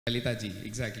Lalita ji,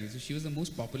 exactly. So she was the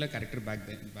most popular character back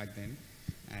then,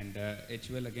 and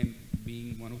HUL again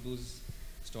being one of those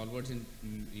stalwarts in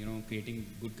creating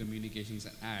good communications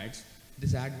and ads.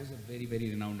 This ad was a very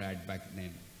renowned ad back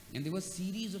then, and there were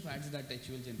series of ads that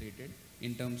HUL generated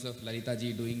in terms of Lalita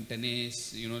ji doing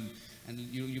tennis, and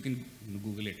you can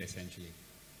Google it essentially.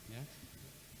 Yeah.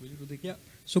 Will you do the Yeah.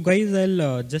 So guys,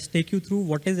 I'll just take you through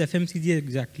what is FMCG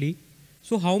exactly.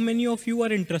 So how many of you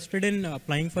are interested in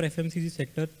applying for FMCG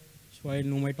sector? So I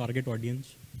know my target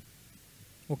audience.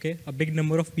 Okay, a big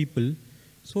number of people.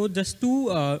 So just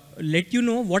to let you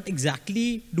know what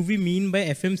exactly do we mean by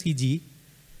FMCG.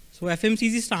 So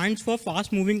FMCG stands for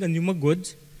fast moving consumer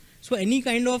goods. So any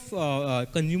kind of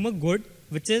consumer good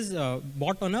which is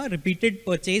bought on a repeated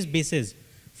purchase basis.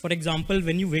 For example,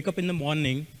 when you wake up in the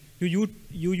morning, you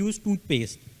use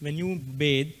toothpaste. When you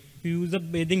bathe, you use a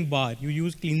bathing bar. You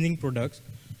use cleansing products.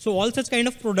 So all such kind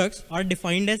of products are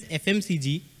defined as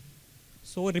FMCG.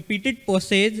 So repeated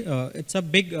purchase, it's a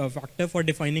big factor for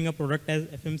defining a product as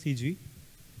FMCG.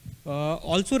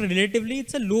 Also relatively,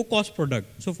 it's a low cost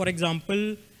product. So for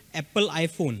example, Apple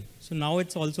iPhone. So now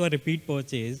it's also a repeat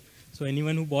purchase. So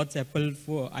anyone who bought Apple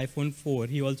for iPhone 4,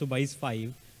 he also buys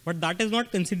 5. But that is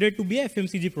not considered to be a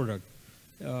FMCG product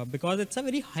because it's a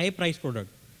very high price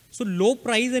product. So low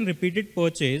price and repeated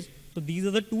purchase. So these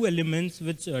are the two elements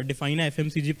which define a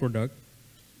FMCG product.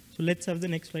 So let's have the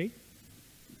next slide.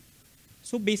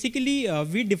 So basically,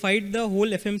 we divide the whole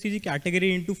FMCG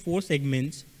category into 4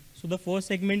 segments. So the first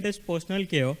segment is personal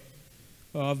care.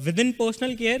 Within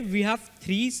personal care, we have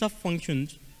 3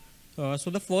 sub-functions. So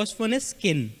the first one is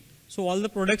skin. So all the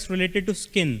products related to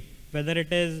skin, whether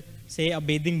it is, say, a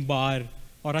bathing bar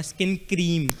or a skin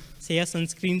cream, say a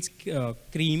sunscreen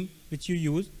cream which you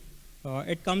use,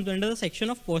 it comes under the section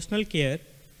of personal care.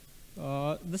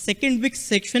 The second big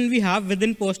section we have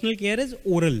within personal care is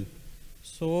oral.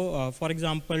 So, for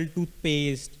example,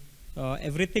 toothpaste,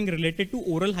 everything related to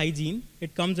oral hygiene,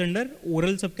 it comes under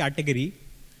oral subcategory.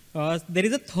 There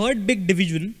is a third big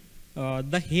division,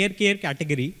 the hair care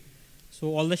category.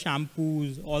 So, all the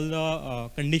shampoos, all the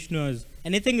conditioners,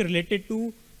 anything related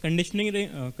to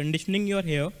conditioning your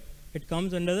hair, it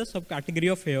comes under the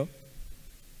subcategory of hair.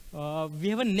 We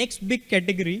have a next big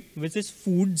category, which is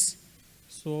foods.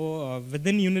 So,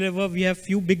 within Unilever, we have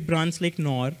few big brands like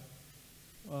Knorr.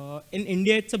 In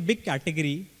India, it's a big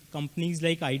category. Companies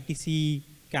like ITC,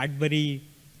 Cadbury,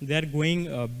 they are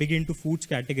going big into foods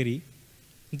category.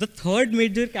 The third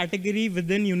major category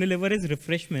within Unilever is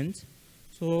refreshments.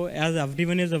 So as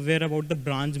everyone is aware about the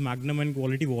brands Magnum and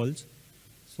Quality Walls.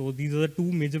 So these are the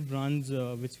 2 major brands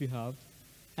which we have.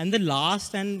 And the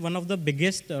last and one of the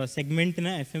biggest segment in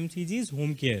a FMCG is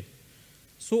home care.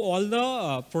 So all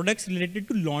the products related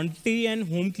to laundry and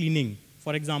home cleaning,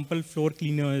 for example, floor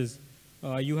cleaners,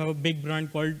 you have a big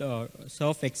brand called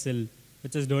Surf Excel,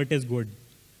 which is dirt is good.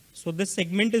 So this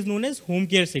segment is known as home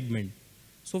care segment.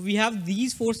 So we have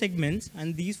these 4 segments,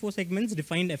 and these 4 segments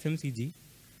define FMCG.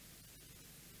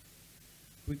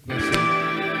 quick question?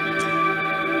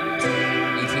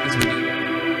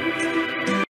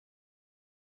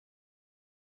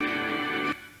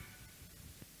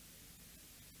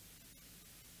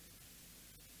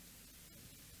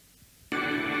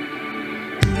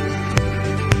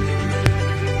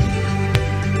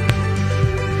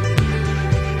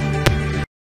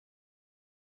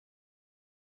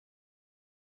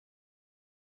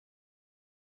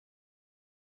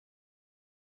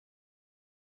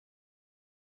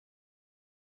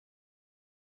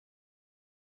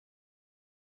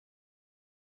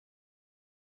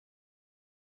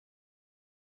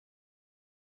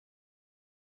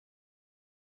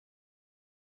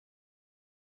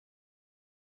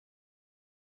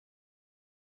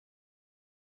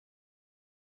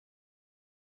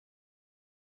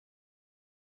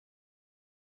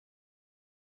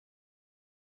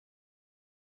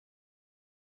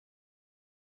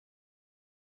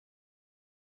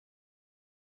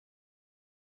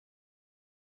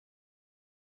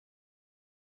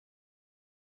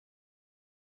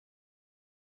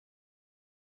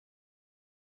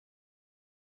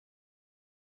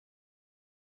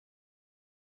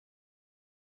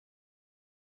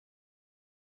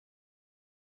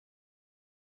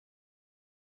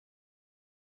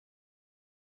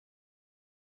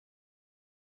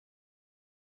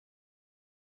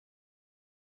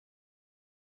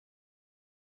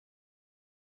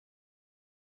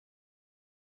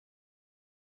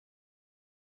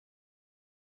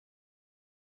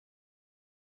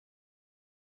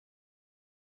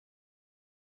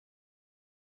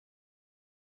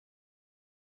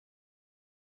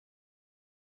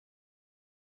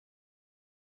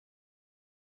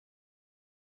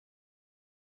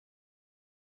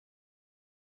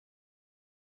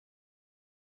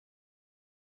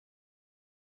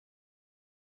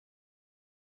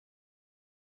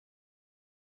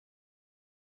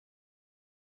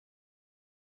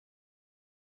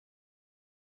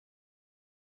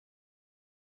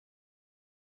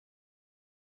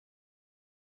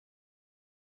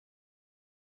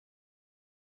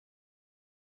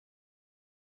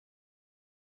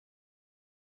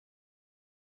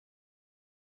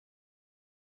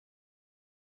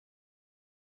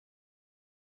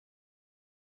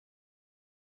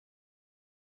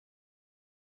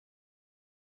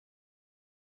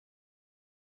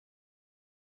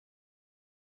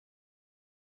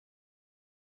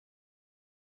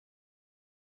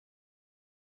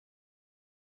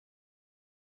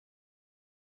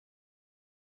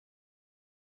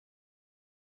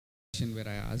 question where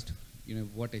I asked,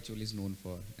 what HOL is known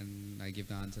for, and I give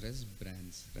the answer as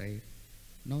brands, right?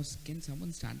 Now, can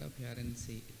someone stand up here and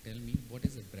tell me what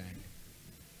is a brand?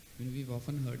 We've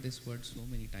often heard this word so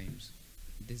many times,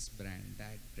 this brand,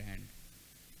 that brand,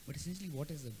 but essentially, what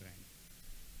is a brand?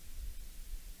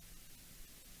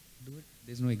 Do it.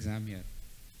 There's no exam here.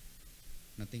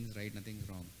 Nothing's right, nothing's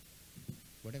wrong.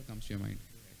 Whatever comes to your mind.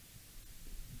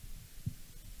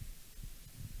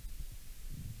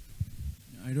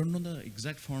 I don't know the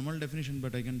exact formal definition,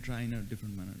 but I can try in a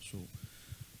different manner. So,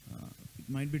 it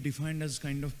might be defined as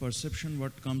kind of perception,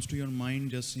 what comes to your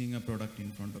mind just seeing a product in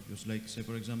front of you. So like, say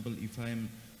for example, if I am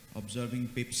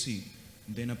observing Pepsi,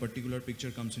 then a particular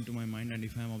picture comes into my mind, and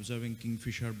if I am observing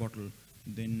Kingfisher bottle,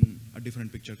 then a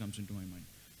different picture comes into my mind.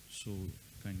 So,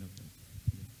 kind of that.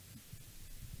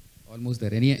 Almost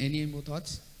there. Any more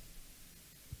thoughts?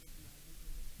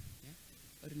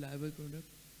 Yeah? A reliable product.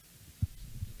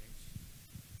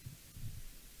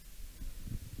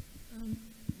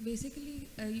 Basically,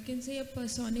 you can say a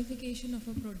personification of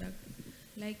a product.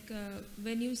 Like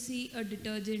when you see a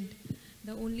detergent,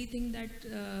 the only thing that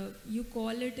you call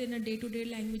it in a day-to-day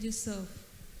language is surf.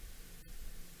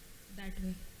 That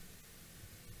way.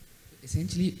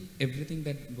 Essentially, everything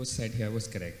that was said here was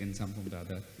correct in some form or the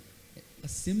other. A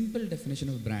simple definition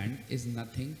of brand is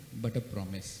nothing but a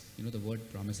promise. The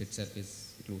word promise itself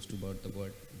is close to about the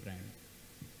word brand.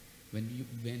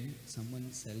 When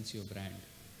someone sells your brand,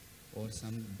 or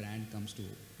some brand comes to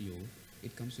you,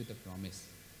 it comes with a promise.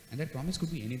 And that promise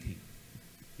could be anything.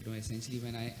 Essentially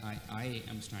when I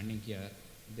am standing here,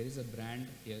 there is a brand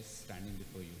here standing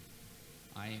before you.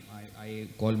 I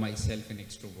call myself an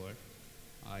extrovert.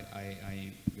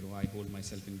 I hold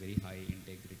myself in very high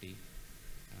integrity.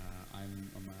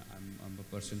 I'm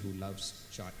a person who loves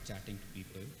chatting to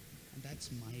people, and that's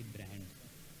my brand.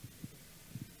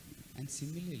 And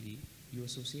similarly, you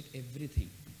associate everything,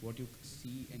 what you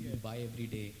see and you buy every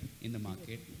day in the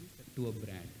market, to a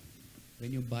brand.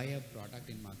 When you buy a product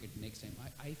in market, next time,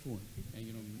 iPhone,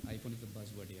 iPhone is the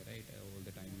buzzword here, right? All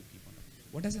the time you keep on.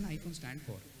 What does an iPhone stand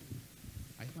for?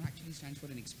 iPhone actually stands for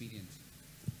an experience.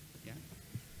 Yeah.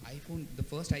 iPhone, the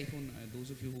first iPhone, those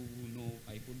of you who know,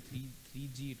 iPhone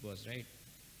 3G it was, right?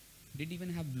 Didn't even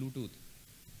have Bluetooth.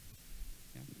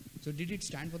 Yeah. So did it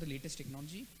stand for the latest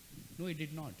technology? No, it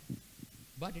did not.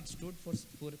 But it stood for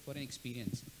an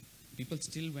experience. People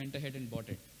still went ahead and bought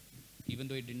it, even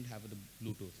though it didn't have the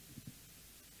Bluetooth.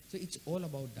 So it's all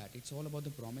about that. It's all about the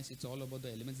promise. It's all about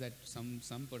the elements that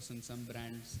some person, some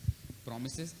brands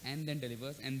promises and then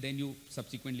delivers, and then you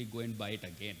subsequently go and buy it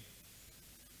again.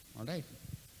 All right.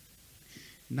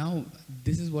 Now,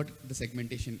 this is what the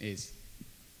segmentation is.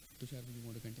 Tushar, do you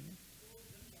want to continue?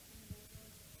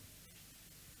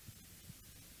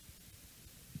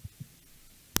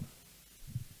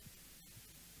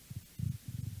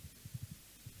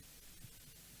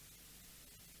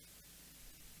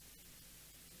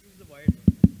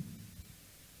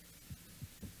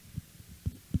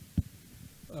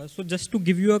 So just to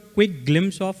give you a quick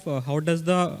glimpse of how does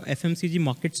the FMCG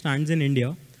market stands in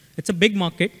India. It's a big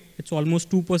market. It's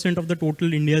almost 2% of the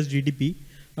total India's GDP,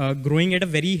 growing at a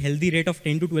very healthy rate of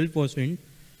 10 to 12%.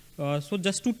 So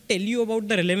just to tell you about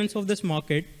the relevance of this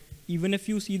market, even if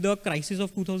you see the crisis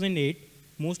of 2008,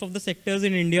 most of the sectors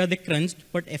in India, they crunched,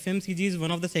 but FMCG is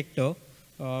one of the sector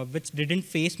which didn't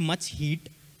face much heat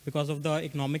because of the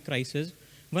economic crisis.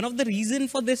 One of the reason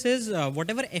for this is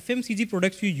whatever FMCG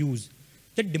products you use,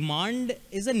 the demand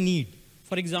is a need.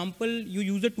 For example, you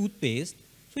use a toothpaste,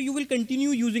 so you will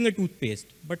continue using a toothpaste.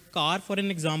 But car, for an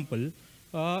example,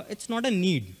 it's not a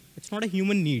need. It's not a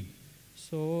human need.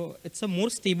 So it's a more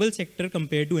stable sector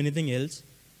compared to anything else,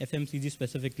 FMCG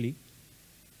specifically.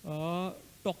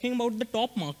 Talking about the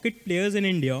top market players in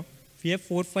India, we have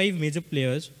 4 or 5 major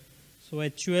players. So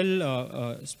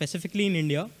HUL, specifically in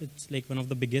India, it's like one of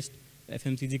the biggest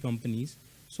FMCG companies.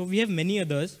 So we have many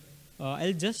others.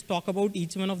 I'll just talk about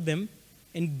each one of them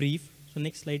in brief. So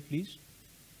next slide, please.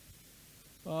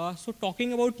 So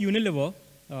talking about Unilever,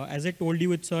 as I told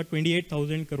you, it's a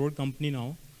 28,000 crore company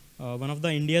now, one of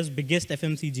the India's biggest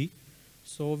FMCG.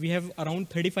 So we have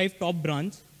around 35 top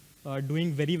brands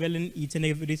doing very well in each and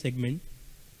every segment.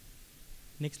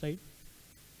 Next slide.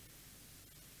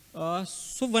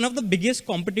 So one of the biggest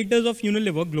competitors of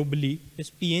Unilever globally is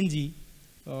P&G.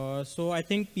 So I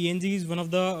think P&G is one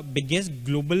of the biggest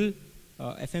global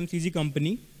FMCG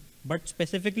company, but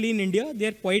specifically in India, they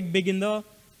are quite big in the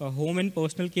home and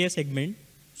personal care segment.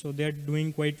 So they are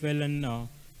doing quite well in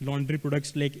laundry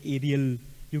products like Ariel.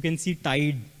 You can see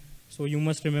Tide. So you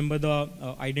must remember the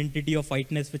identity of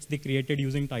whiteness which they created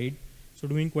using Tide. So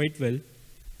doing quite well.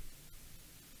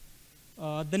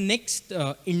 The next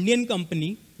Indian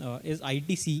company is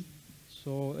ITC.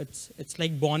 So it's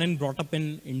like born and brought up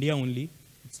in India only.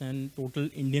 It's an total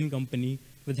Indian company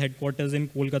with headquarters in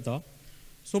Kolkata.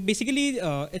 So basically,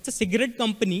 it's a cigarette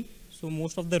company. So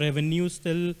most of the revenue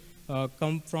still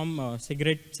come from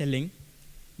cigarette selling.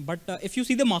 But if you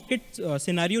see the market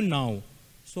scenario now,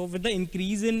 so with the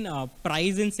increase in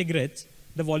price in cigarettes,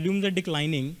 the volumes are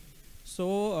declining.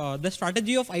 So the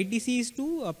strategy of ITC is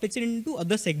to pitch it into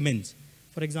other segments.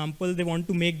 For example, they want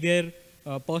to make their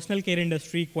personal care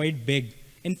industry quite big.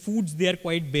 In foods, they are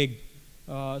quite big.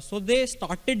 So they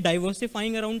started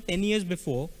diversifying around 10 years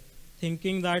before,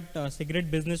 thinking that cigarette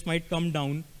business might come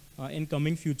down in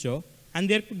coming future. And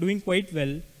they're doing quite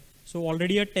well. So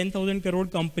already a 10,000 crore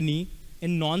company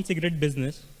in non-cigarette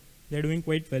business, they're doing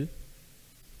quite well.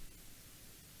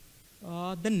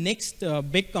 The next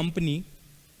big company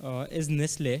is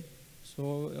Nestle.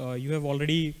 So you have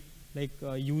already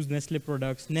used Nestle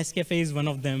products. Nescafe is one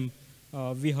of them.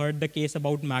 We heard the case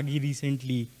about Maggi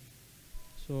recently.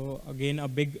 So again, a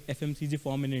big FMCG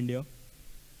firm in India.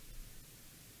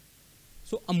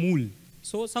 So Amul.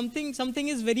 So something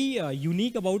is very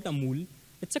unique about Amul.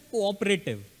 It's a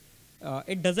cooperative.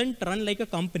 It doesn't run like a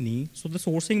company. So the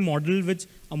sourcing model which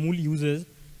Amul uses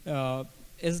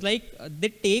is like they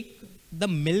take the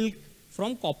milk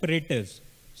from cooperatives.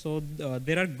 So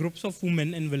there are groups of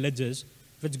women in villages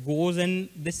which goes and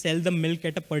they sell the milk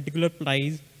at a particular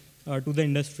price to the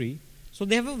industry. So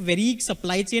they have a very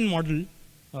supply chain model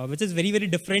which is very, very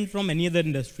different from any other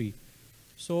industry.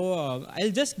 So I'll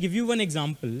just give you one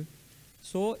example.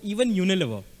 So even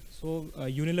Unilever. So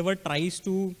Unilever tries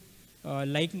to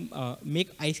make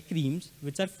ice creams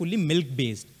which are fully milk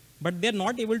based. But they're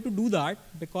not able to do that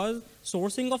because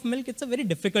sourcing of milk, it's a very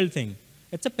difficult thing.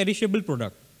 It's a perishable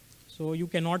product. So you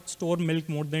cannot store milk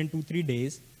more than 2-3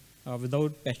 days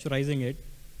without pasteurizing it.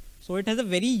 So it has a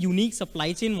very unique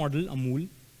supply chain model, Amul.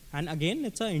 And again,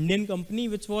 it's an Indian company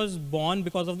which was born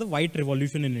because of the white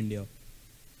revolution in India.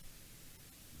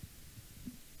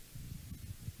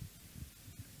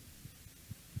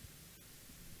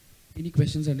 Any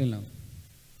questions until now?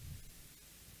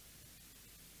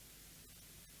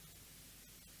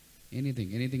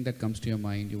 Anything that comes to your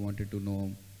mind you wanted to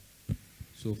know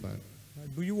so far?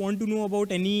 Do you want to know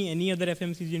about any other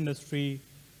FMCG industry?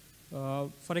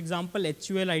 For example,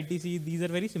 HUL, ITC, these are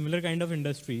very similar kind of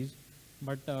industries,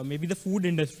 but maybe the food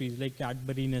industries like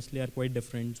Cadbury, Nestle are quite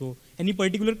different. So any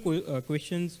particular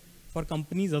questions for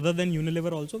companies other than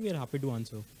Unilever also, we are happy to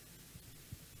answer.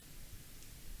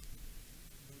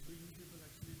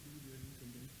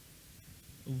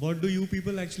 What do you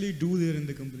people actually do there in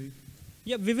the company?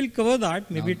 Yeah, we will cover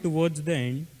that maybe Now, towards the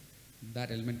end.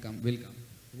 that element will come.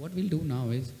 What we'll do now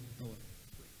is,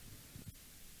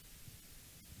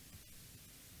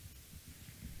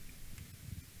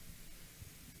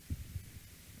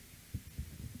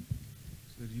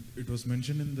 So it was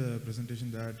mentioned in the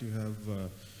presentation that you have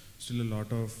still a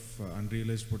lot of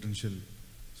unrealized potential.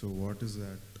 So what is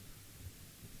that?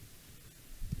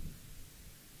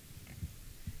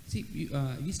 see,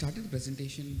 we started the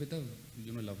presentation with a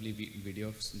lovely video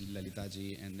of Lalita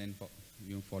ji, and then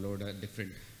followed a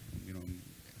different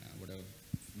whatever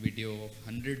video of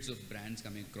hundreds of brands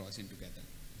coming across in together.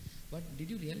 But did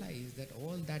you realize that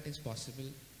all that is possible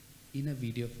in a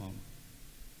video form?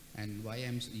 And why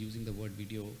I'm using the word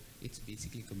video, it's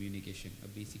basically communication,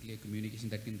 basically a communication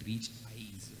that can reach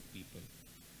eyes of people.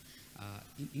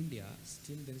 In India,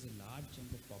 still there is a large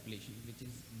chunk of population which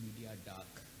is media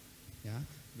dark, yeah,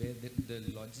 where the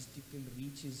logistical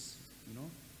reach is,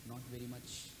 not very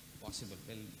much possible.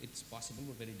 Well, it's possible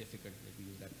but very difficult, let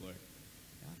me use that word.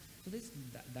 Yeah? So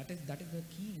that is the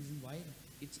key reason why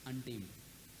it's untamed.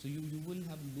 So you will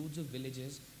have loads of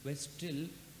villages where still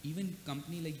even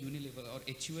company like Unilever or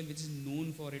HUL, which is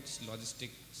known for its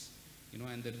logistics,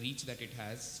 and the reach that it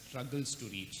has, struggles to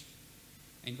reach.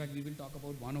 In fact, we will talk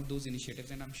about one of those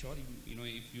initiatives, and I'm sure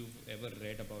if you've ever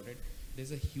read about it,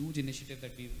 there's a huge initiative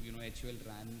that HUL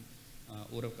ran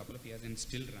over a couple of years and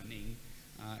still running,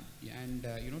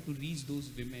 to reach those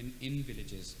women in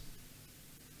villages.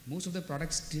 Most of the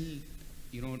products still,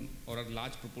 or a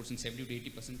large proportion, 70 to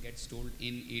 80% gets sold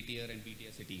in A-tier and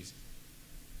B-tier cities.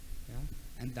 Yeah,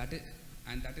 and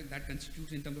that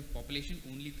constitutes in terms of population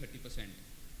only 30%.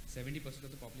 70%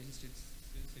 of the population still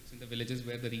sits in the villages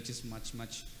where the reach is much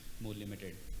more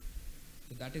limited.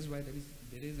 So that is why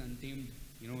there is untamed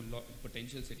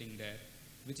potential sitting there,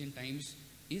 which in times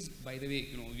is, by the way,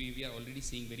 we are already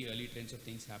seeing very early trends of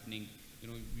things happening.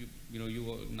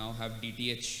 You now have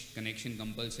DTH connection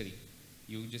compulsory.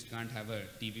 You just can't have a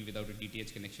TV without a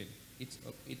DTH connection. It's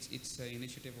an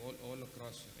initiative all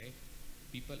across, right?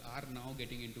 people are now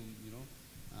getting into,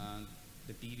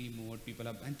 the TV mode.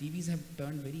 And TVs have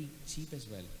turned very cheap as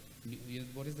well.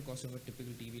 What is the cost of a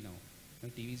typical TV now?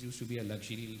 TVs used to be a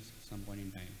luxury at some point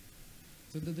in time.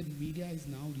 So the media is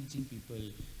now reaching people,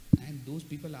 and those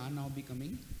people are now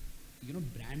becoming,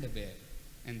 brand aware,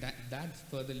 and that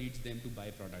further leads them to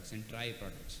buy products and try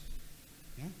products.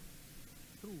 Yeah.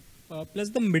 True. Plus,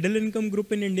 the middle income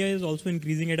group in India is also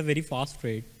increasing at a very fast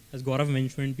rate. As Gaurav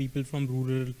mentioned, people from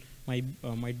rural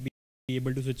might be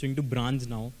able to switch into brands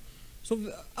now. So,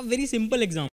 a very simple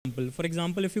example. For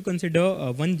example, if you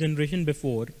consider one generation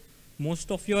before,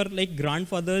 most of your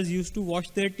grandfathers used to wash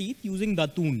their teeth using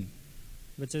Datun,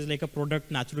 which is like a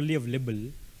product naturally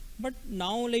available. But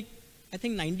now, I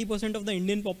think 90% of the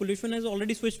Indian population has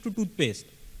already switched to toothpaste.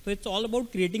 So it's all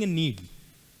about creating a need.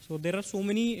 So there are so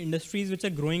many industries which are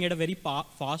growing at a very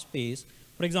fast pace.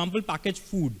 For example, packaged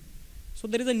food. So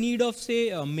there is a need of,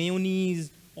 say,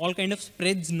 mayonnaise, all kind of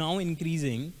spreads now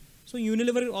increasing. So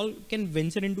Unilever all can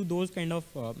venture into those kind of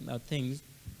things,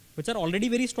 which are already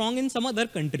very strong in some other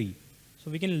country.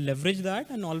 So we can leverage that,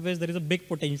 and always there is a big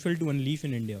potential to unleash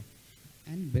in India.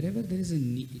 And wherever there is a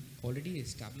already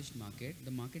established market,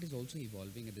 the market is also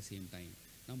evolving at the same time.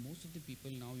 Now, most of the people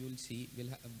now you'll see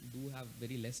do have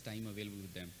very less time available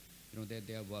with them.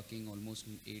 They are working almost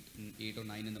 8 or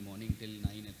 9 in the morning till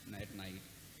 9 at night.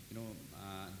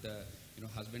 The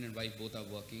husband and wife both are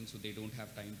working, so they don't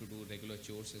have time to do regular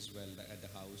chores as well at the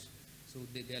house. So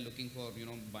they are looking for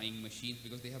buying machines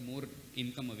because they have more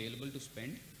income available to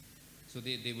spend. So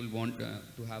they will want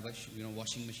to have a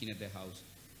washing machine at their house.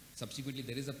 Subsequently,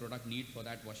 there is a product need for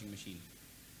that washing machine.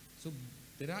 So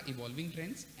there are evolving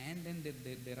trends, and then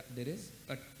there is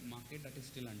a market that is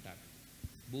still untapped.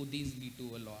 Both these lead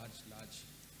to a large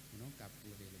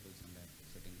capital available somewhere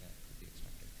sitting there to be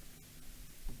extracted.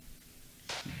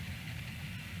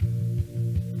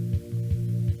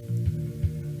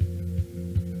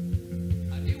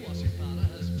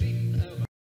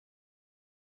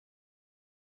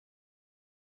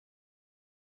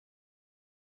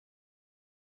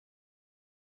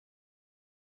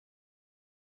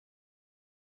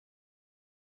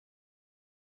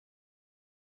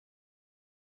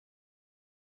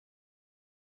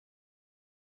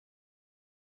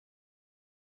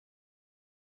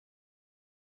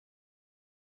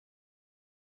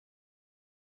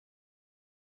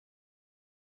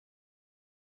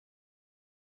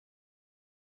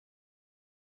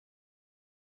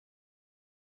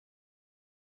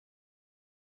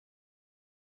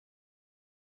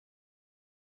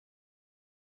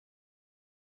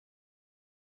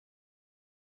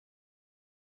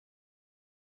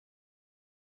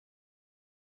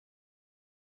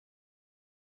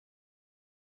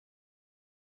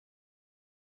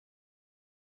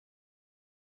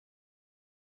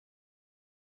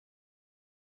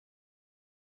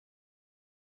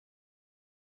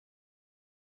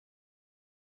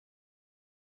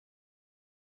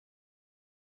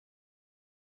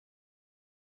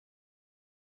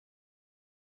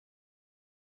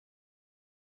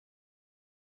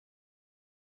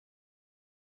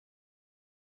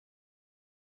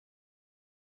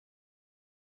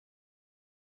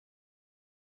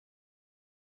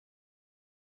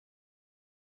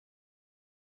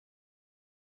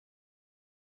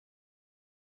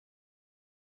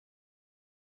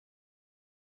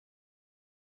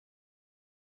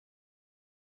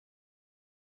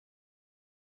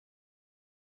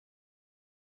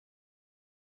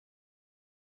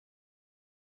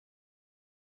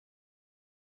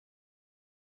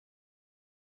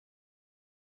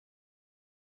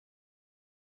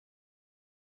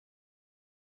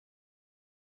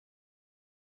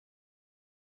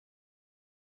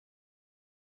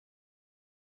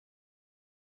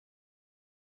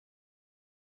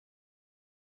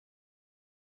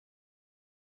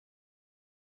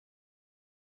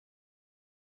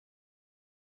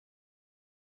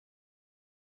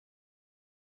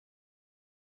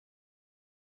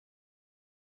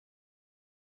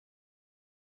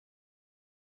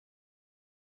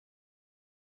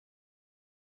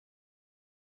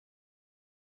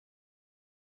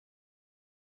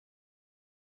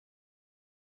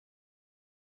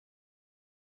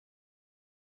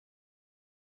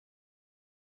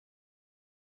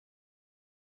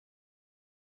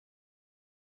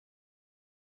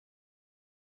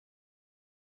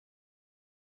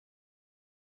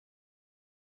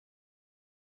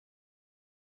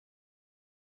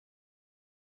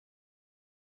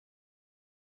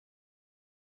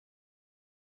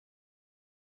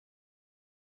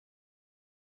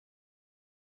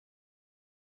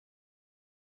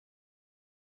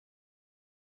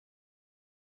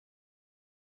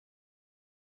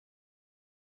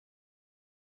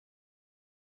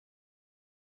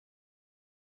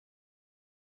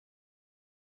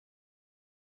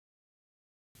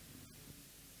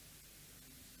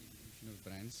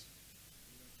 brands.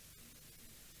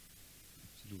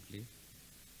 Absolutely.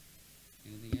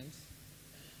 Anything else?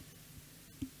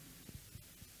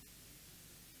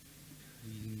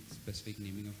 Using specific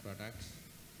naming of products.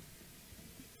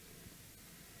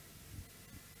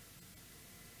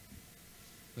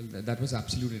 Well, that was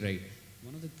absolutely right.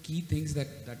 One of the key things that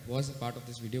was a part of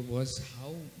this video was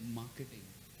how marketing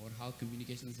or how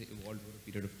communications evolved over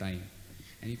a period of time.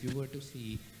 And if you were to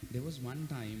see, there was one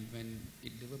time when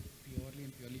there were purely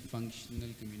and purely functional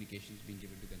communications being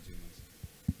given to consumers.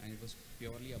 And it was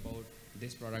purely about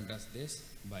this product does this,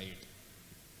 buy it.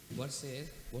 Versus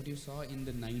what you saw in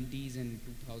the 90s and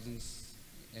 2000s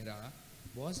era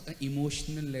was an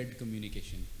emotional-led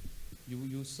communication.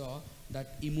 You saw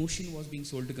that emotion was being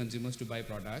sold to consumers to buy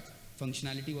products,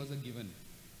 functionality was a given.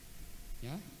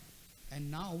 Yeah?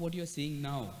 And now what you're seeing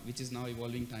now, which is now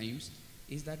evolving times,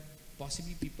 is that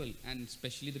possibly people, and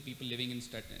especially the people living in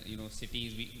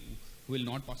cities who will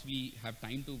not possibly have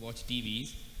time to watch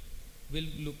TVs, will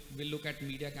look at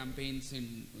media campaigns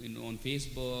on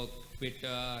Facebook,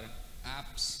 Twitter,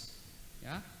 apps,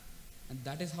 yeah, and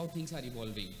that is how things are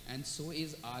evolving, and so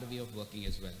is our way of working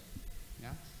as well,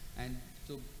 yeah, and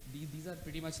so these are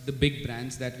pretty much the big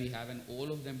brands that we have, and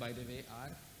all of them, by the way, are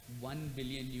 1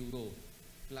 billion euro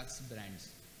plus brands.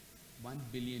 1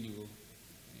 billion euro.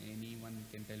 Anyone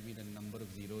can tell me the number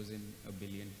of zeros in a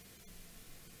billion?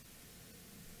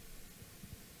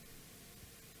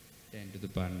 10 to the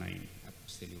power 9,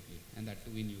 absolutely, and that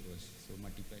too in euros. So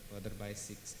multiply further by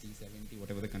 60, 70,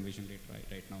 whatever the conversion rate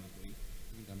right now is going,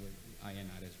 we can convert to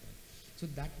INR as well. So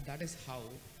that is how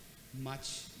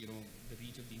much the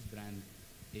reach of these brands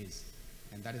is,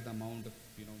 and that is the amount of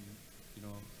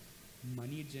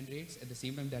money it generates. At the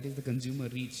same time, that is the consumer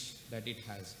reach that it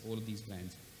has. All of these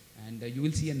brands, and you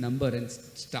will see a number, and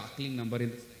startling number in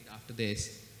the slide after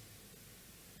this.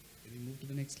 Can we move to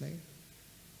the next slide?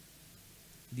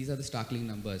 These are the startling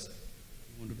numbers.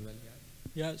 You want to dwell here?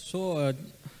 Yeah, so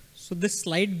this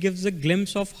slide gives a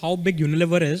glimpse of how big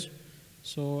Unilever is.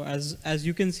 So as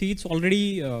you can see, it's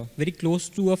already very close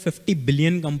to a 50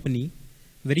 billion company.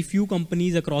 Very few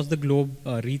companies across the globe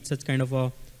reach such kind of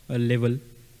a level.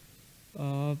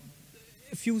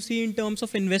 If you see in terms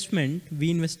of investment,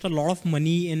 we invest a lot of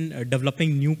money in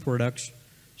developing new products.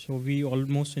 So we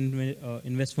almost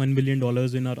invest $1 billion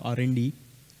in our R&D.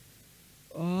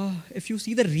 If you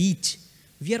see the reach,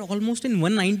 we are almost in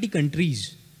 190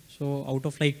 countries. So out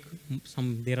of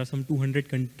there are some 200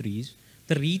 countries.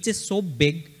 The reach is so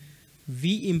big,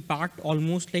 we impact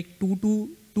almost like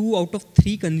 2 out of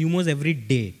 3 consumers every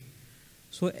day.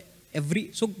 So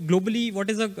globally, what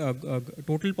is the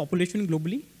total population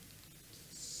globally?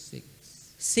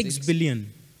 6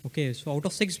 billion. Okay, so out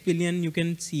of 6 billion, you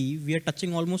can see we are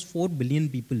touching almost 4 billion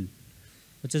people,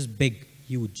 which is big,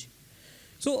 huge.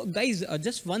 So guys,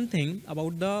 just one thing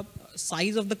about the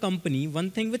size of the company,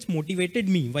 one thing which motivated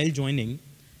me while joining.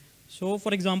 So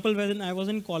for example, when I was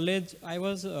in college, I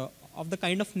was of the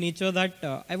kind of nature that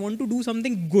I want to do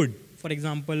something good. For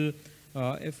example,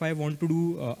 if I want to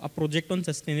do a project on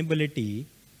sustainability,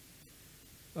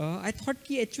 I thought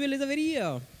HUL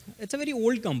is it's a very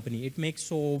old company. It makes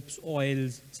soaps,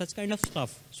 oils, such kind of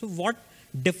stuff. So what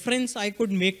difference I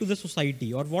could make to the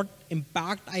society, or what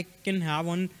impact I can have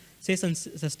on, say,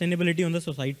 sustainability on the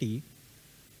society.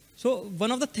 So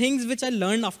one of the things which I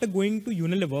learned after going to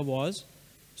Unilever was,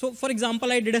 so for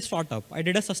example, I did a startup. I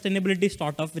did a sustainability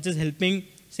startup which is helping,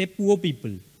 say, poor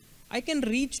people. I can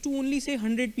reach to only, say,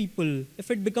 100 people. If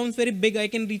it becomes very big, I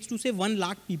can reach to, say, 1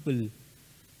 lakh people.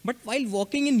 But while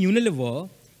working in Unilever,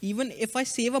 even if I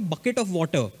save a bucket of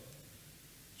water,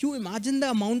 you imagine the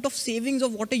amount of savings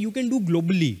of water you can do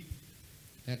globally.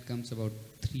 That comes about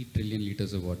 3 trillion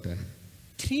liters of water.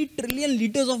 3 trillion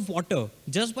liters of water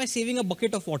just by saving a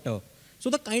bucket of water. So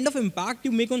the kind of impact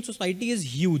you make on society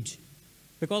is huge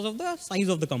because of the size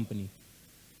of the company.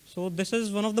 So this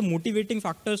is one of the motivating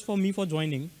factors for me for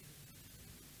joining.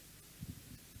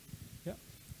 Yeah.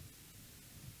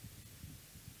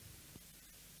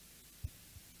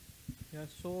 Yeah,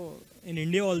 so in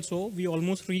India also, we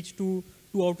almost reached to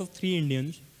 2 out of 3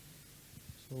 Indians,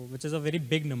 so which is a very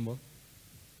big number.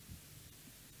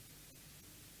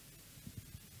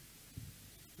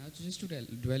 Now, just to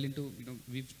dwell into,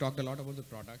 we've talked a lot about the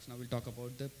products. Now we'll talk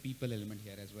about the people element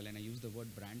here as well. And I use the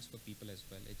word brands for people as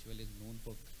well. HUL is known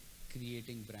for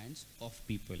creating brands of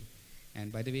people.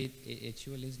 And by the way,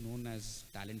 HUL is known as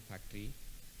talent factory.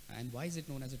 And why is it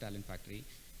known as a talent factory?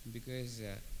 Because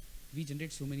we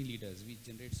generate so many leaders, we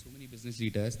generate so many business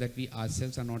leaders that we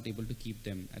ourselves are not able to keep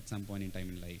them at some point in time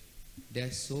in life. They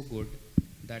are so good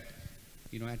that,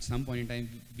 at some point in time,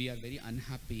 we are very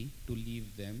unhappy to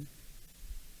leave them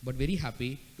but very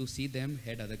happy to see them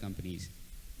head other companies.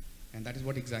 And that is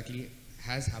what exactly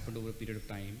has happened over a period of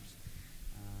time.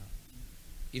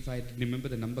 If I remember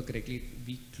the number correctly,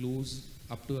 we close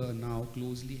up to now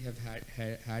closely have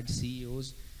had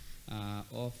CEOs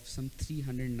of some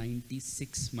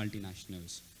 396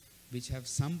 multinationals, which have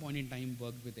some point in time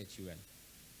worked with HUL.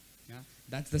 Yeah?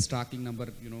 That's the startling number,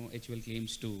 HUL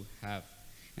claims to have.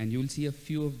 And you'll see a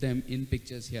few of them in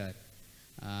pictures here.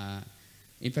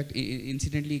 In fact,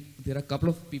 incidentally, there are a couple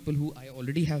of people who I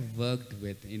already have worked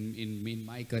with in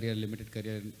my career, limited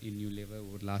career in Unilever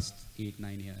over the last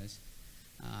 8-9 years.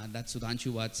 That's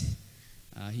Sudhanshu Vats.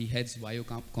 He heads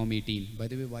Viacom 18. By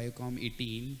the way, Viacom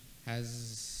 18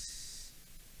 has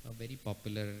a very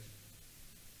popular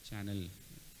channel,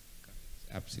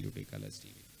 absolutely Colors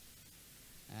TV.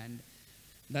 And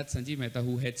that's Sanjeev Mehta,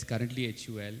 who heads currently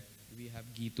HUL. We have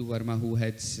Geetu Verma, who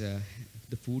heads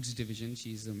the foods division.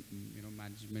 She's a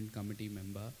management committee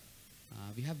member.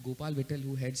 We have Gopal Vittal,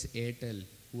 who heads Airtel,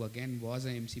 who again was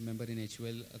an MC member in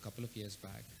HUL a couple of years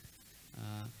back.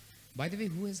 By the way,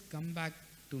 who has come back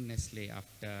to Nestle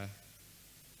after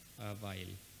a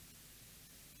while?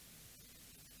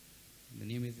 The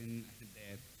name is in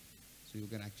there, so you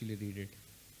can actually read it.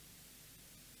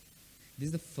 This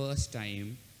is the first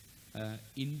time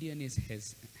Indian is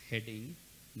heading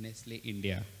Nestle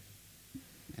India,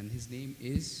 and his name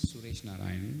is Suresh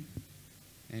Narayan,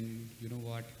 and you know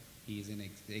what? He is an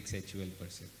ex-HUL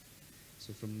person.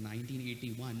 So from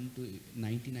 1981 to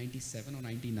 1997 or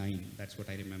 99, that's what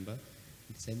I remember.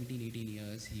 17, 18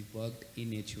 years he worked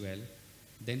in HUL,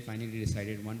 then finally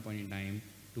decided one point in time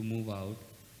to move out,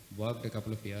 worked a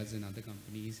couple of years in other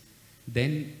companies.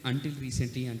 Then until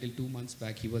recently, until 2 months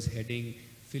back, he was heading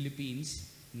Philippines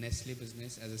Nestle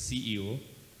business as a CEO.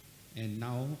 And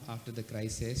now, after the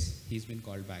crisis, he's been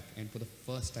called back. And for the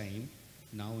first time,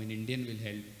 now an Indian will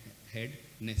head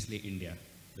Nestle India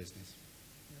business.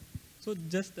 So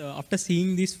just after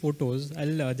seeing these photos,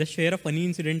 I'll just share a funny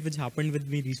incident which happened with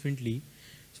me recently.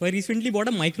 So I recently bought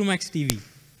a Micromax TV.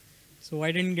 So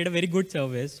I didn't get a very good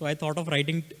service. So I thought of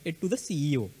writing it to the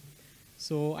CEO.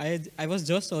 So I was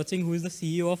just searching who is the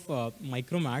CEO of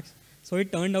Micromax. So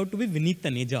it turned out to be Vineet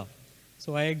Taneja.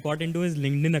 So I got into his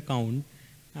LinkedIn account,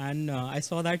 and I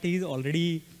saw that he's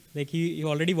already, he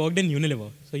already worked in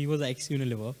Unilever. So he was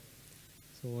ex-Unilever.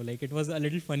 So it was a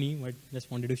little funny, but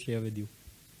just wanted to share with you.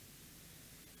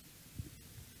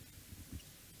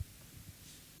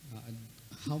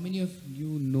 How many of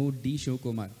you know D.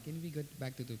 Shivakumar? Can we get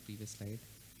back to the previous slide?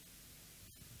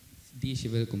 D.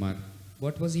 Shivakumar.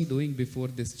 What was he doing before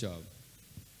this job?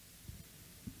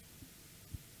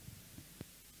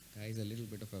 Guys, a little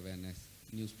bit of awareness.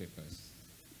 Newspapers.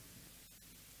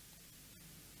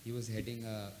 He was heading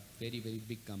a very, very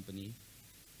big company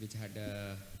which had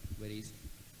a very,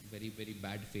 very, very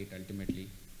bad fate ultimately.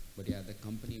 But yeah, the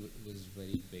company was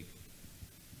very big.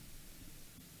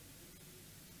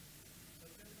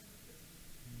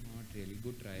 Not really.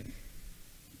 Good try.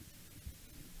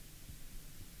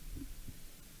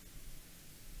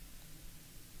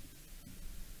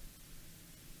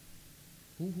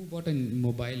 Who bought a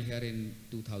mobile here in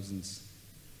 2000s?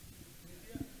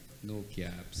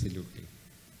 Nokia, absolutely.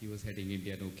 He was heading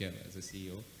India Nokia as a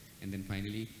CEO. And then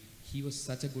finally, he was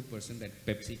such a good person that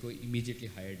PepsiCo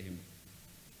immediately hired him.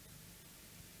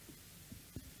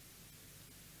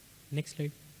 Next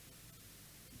slide.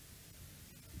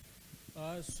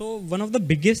 So one of the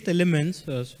biggest elements,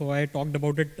 so I talked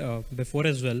about it before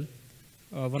as well.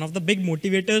 One of the big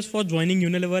motivators for joining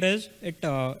Unilever is it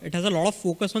has a lot of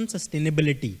focus on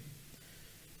sustainability.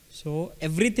 So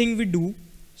everything we do,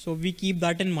 so we keep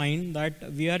that in mind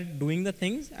that we are doing the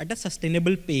things at a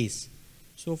sustainable pace.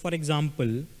 So for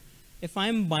example, if I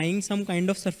am buying some kind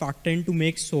of surfactant to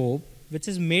make soap, which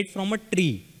is made from a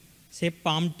tree, say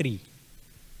palm tree,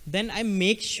 then I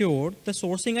make sure the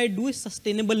sourcing I do is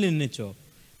sustainable in nature.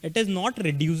 It is not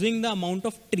reducing the amount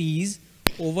of trees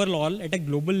overall at a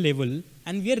global level,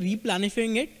 and we are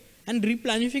replenishing it and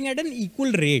replenishing at an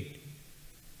equal rate.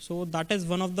 So that is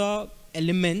one of the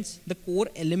elements, the core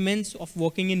elements of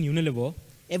working in Unilever.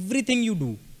 Everything you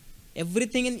do,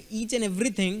 everything and each and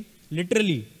everything,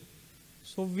 literally.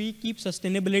 So we keep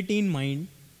sustainability in mind.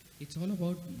 It's all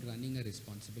about running a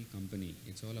responsible company.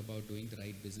 It's all about doing the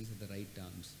right business at the right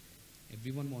terms.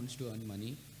 Everyone wants to earn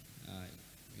money.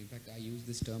 In fact, I used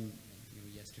this term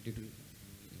yesterday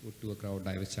to a crowd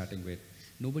I was chatting with.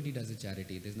 Nobody does a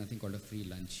charity. There's nothing called a free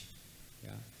lunch.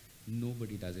 Yeah,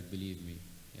 nobody does it. Believe me.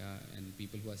 Yeah, and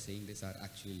people who are saying this are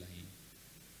actually lying.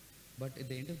 But at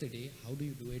the end of the day, how do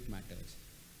you do it matters.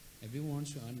 Everyone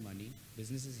wants to earn money.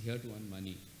 Business is here to earn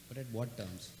money. But at what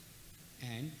terms?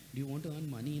 And do you want to earn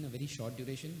money in a very short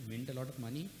duration, mint a lot of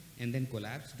money, and then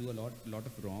collapse, do a lot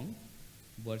of wrong,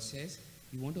 versus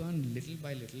you want to earn little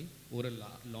by little over a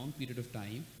long period of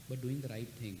time, but doing the right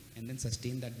thing, and then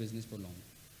sustain that business for long.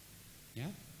 Yeah?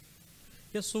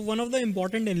 Yes, so one of the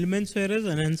important elements here is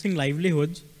enhancing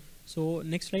livelihoods. So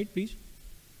next slide, please.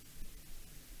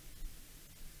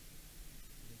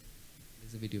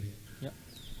 There's a video here. Yeah.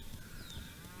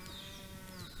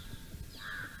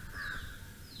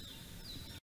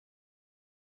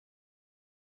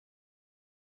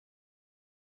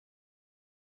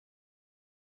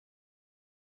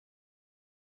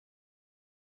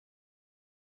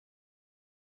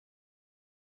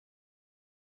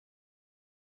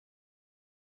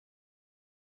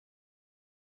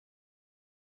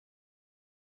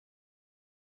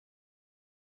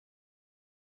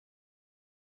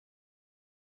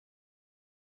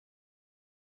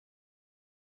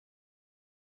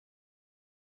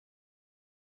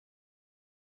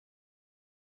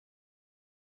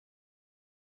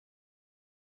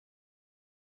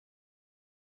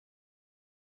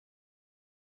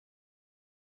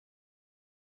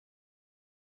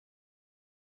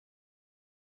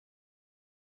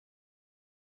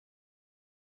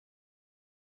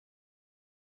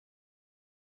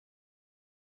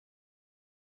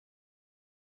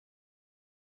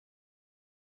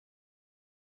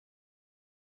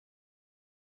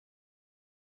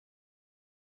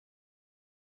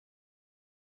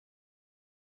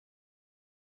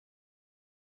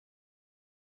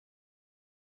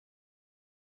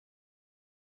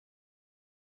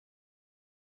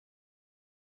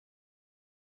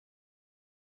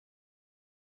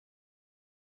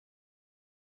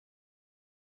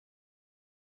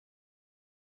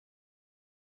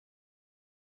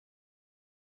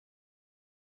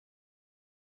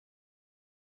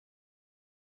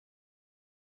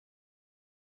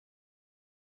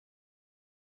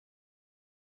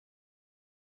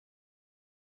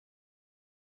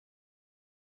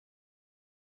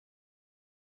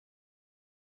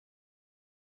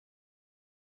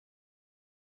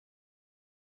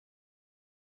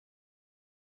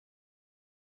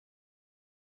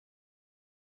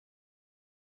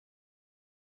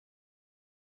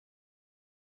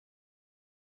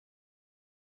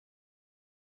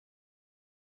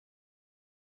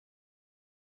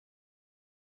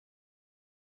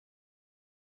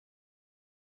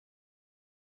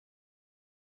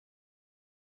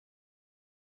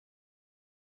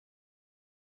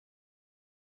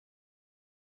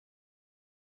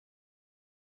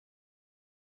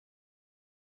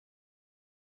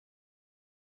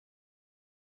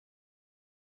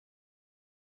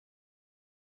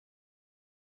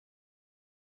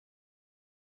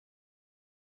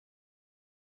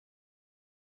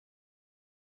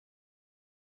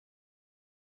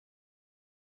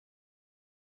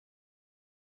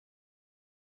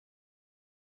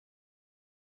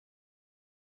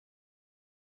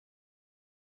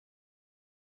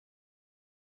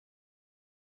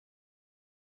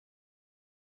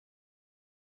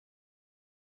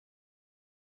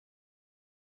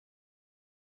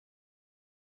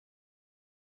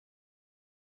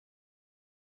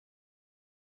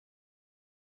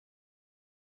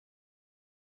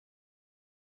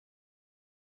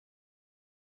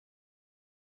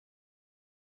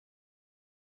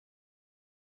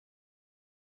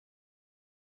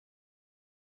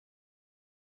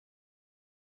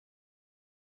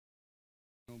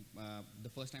 The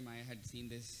first time I had seen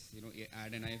this,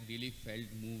 ad, and I really felt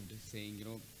moved, saying,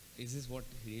 is this what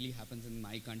really happens in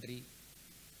my country?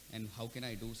 And how can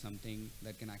I do something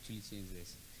that can actually change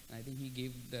this? And I think he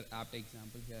gave the apt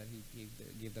example here. He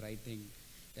gave the right thing,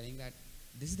 telling that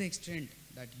this is the extent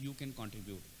that you can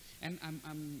contribute. And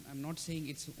I'm not saying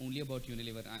it's only about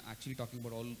Unilever. I'm actually talking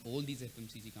about all these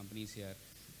FMCG companies here.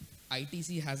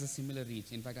 ITC has a similar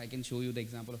reach. In fact, I can show you the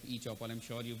example of eChopal. I'm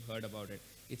sure you've heard about it.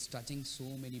 It's touching so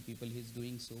many people. He's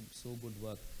doing so good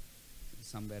work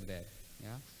somewhere there.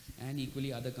 Yeah, and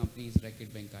equally other companies, Reckitt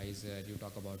Benckiser, you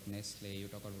talk about Nestle, you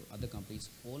talk about other companies.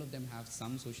 All of them have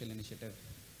some social initiative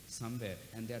somewhere,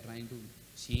 and they are trying to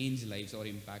change lives or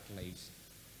impact lives.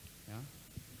 Yeah.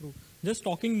 True. Just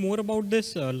talking more about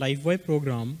this Lifebuoy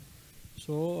program.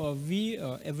 So we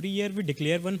every year we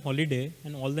declare one holiday,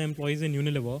 and all the employees in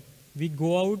Unilever, we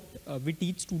go out, we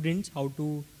teach students how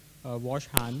to wash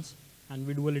hands, and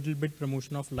we do a little bit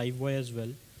promotion of Lifebuoy as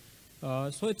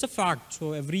well. So it's a fact.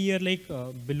 So every year, like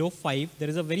below 5, there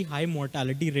is a very high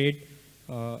mortality rate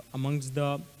amongst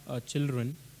the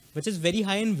children, which is very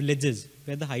high in villages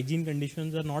where the hygiene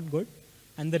conditions are not good,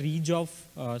 and the reach of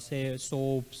say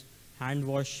soaps, hand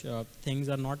wash things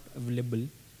are not available.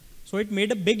 So it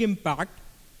made a big impact,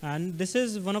 and this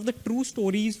is one of the true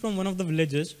stories from one of the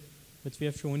villages, which we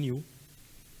have shown you.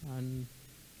 And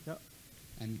yeah.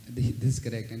 And this is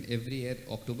correct. And every year,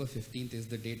 October 15th is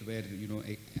the date where, you know,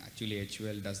 actually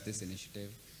HUL does this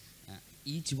initiative.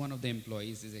 Each one of the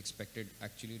employees is expected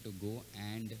actually to go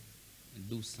and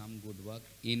do some good work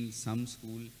in some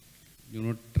school, you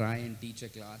know, try and teach a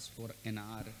class for an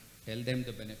hour, tell them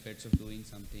the benefits of doing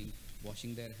something,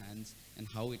 washing their hands, and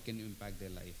how it can impact their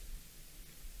life.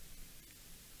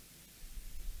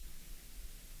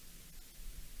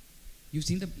 You've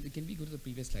seen can we go to the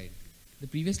previous slide? The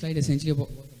previous slide essentially was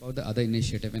about the other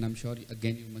initiative, and I'm sure,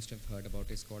 again, you must have heard about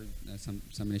it. It's called,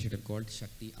 some initiative called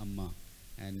Shakti Amma.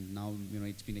 And now, you know,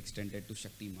 it's been extended to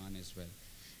Shakti Man as well.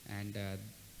 And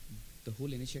the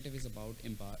whole initiative is about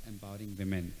empowering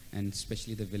women, and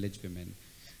especially the village women.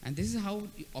 And this is how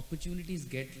opportunities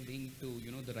get linked to,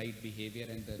 you know, the right behavior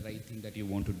and the right thing that you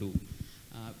want to do.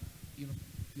 You know,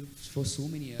 for so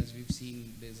many years, we've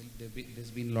seen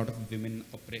there's been a lot of women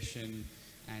oppression,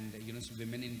 and, you know, so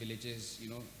women in villages, you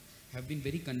know, have been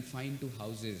very confined to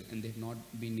houses, and they've not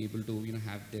been able to, you know,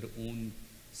 have their own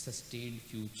sustained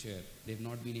future. They've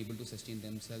not been able to sustain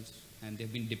themselves, and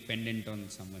they've been dependent on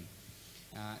someone.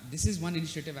 This is one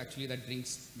initiative actually that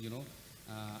brings, you know,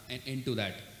 an end to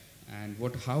that. And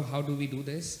how do we do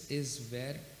this is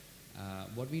where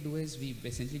what we do is we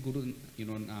essentially go to, you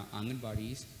know,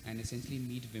 Anganwadis and essentially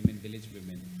meet women, village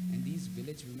women, and these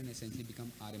village women essentially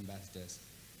become our ambassadors,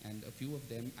 and a few of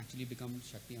them actually become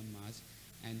Shakti Ammas.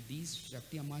 And these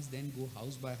Shakti Ammas then go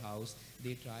house by house,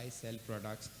 they try, sell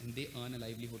products, and they earn a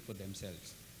livelihood for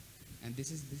themselves. And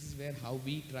this is where how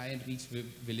we try and reach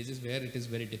villages where it is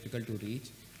very difficult to reach.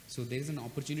 So there is an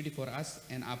opportunity for us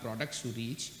and our products to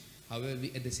reach. However,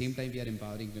 at the same time, we are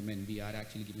empowering women. We are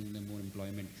actually giving them more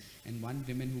employment. And one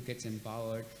woman who gets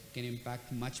empowered can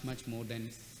impact much, much more than,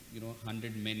 you know,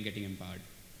 100 men getting empowered.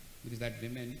 Because that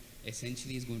woman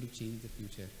essentially is going to change the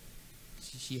future.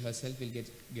 She herself will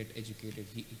get educated.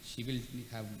 She will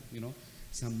have, you know,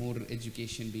 some more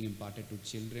education being imparted to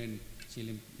children. She'll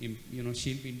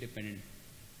be independent.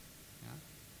 Yeah?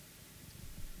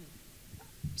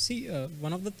 See,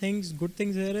 one of the good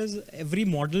things here is every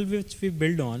model which we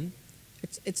build on,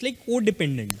 it's like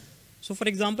codependent. So for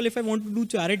example, if I want to do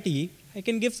charity, I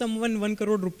can give someone 1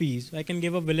 crore rupees. I can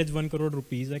give a village 1 crore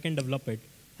rupees. I can develop it.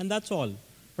 And that's all.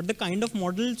 But the kind of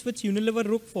models which Unilever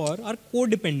look for are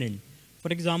codependent. For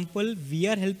example, we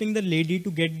are helping the lady to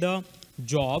get the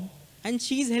job, and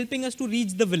she is helping us to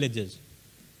reach the villages.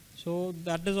 So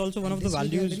that is also one of the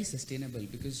values. Very sustainable,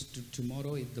 because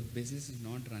tomorrow, if the business is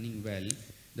not running well,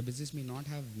 the business may not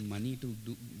have money to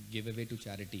give away to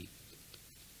charity.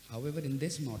 However, in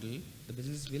this model, the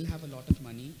business will have a lot of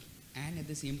money, and at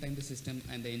the same time, the system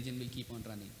and the engine will keep on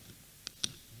running.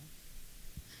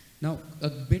 Now, a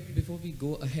bit before we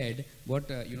go ahead,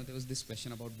 there was this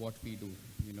question about what we do,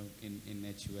 you know, in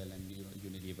HUL and, you know,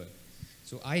 Unilever.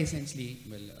 So I essentially,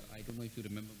 I don't know if you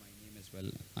remember my name as well.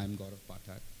 I'm Gaurav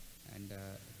Pathak, and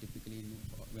typically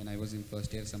when I was in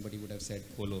first year, somebody would have said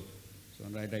Kholo. So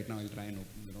right now I'll try and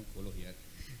open, you know, Kholo here.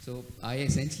 So I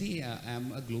essentially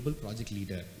am a global project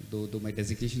leader. Though my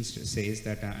designation says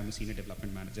that I'm a senior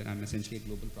development manager, I'm essentially a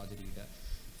global project leader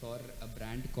for a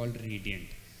brand called Radiant.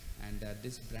 And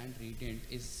this brand Radiant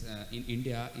is, in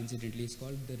India, incidentally, it's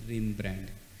called the Rin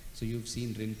brand. So you've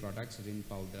seen Rin products, Rin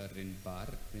powder, Rin bar,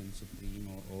 Rin Supreme,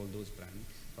 or all those brand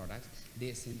products. They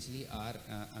essentially are,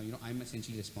 I'm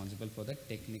essentially responsible for the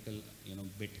technical, you know,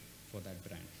 bit for that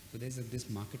brand. So there's this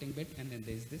marketing bit, and then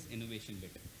there's this innovation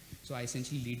bit. So I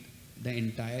essentially lead the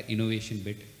entire innovation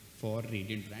bit for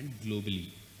Radiant brand globally.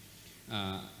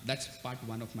 That's part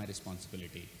one of my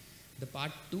responsibility. The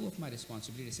part two of my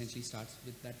responsibility essentially starts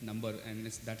with that number, and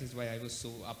that is why I was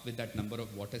so up with that number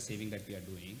of water saving that we are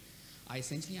doing. I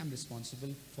essentially am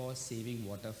responsible for saving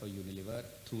water for Unilever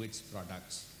through its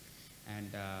products.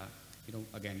 And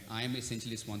again, I am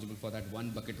essentially responsible for that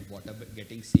 1 bucket of water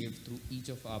getting saved through each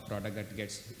of our product that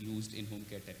gets used in home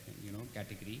care,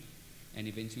 category, and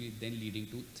eventually then leading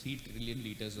to 3 trillion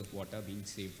liters of water being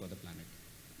saved for the planet.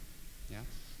 Yeah.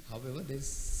 However, there's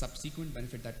subsequent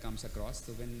benefit that comes across.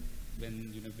 So when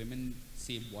women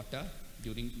save water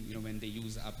during, when they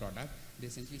use our product, they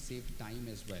essentially save time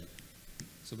as well.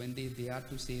 So when they are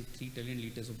to save 3 trillion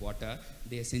liters of water,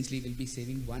 they essentially will be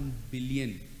saving 1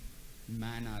 billion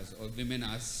man hours or women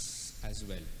hours as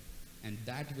well. And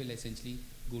that will essentially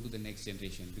go to the next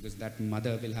generation, because that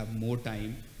mother will have more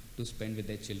time to spend with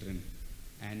their children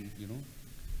and,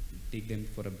 take them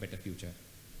for a better future.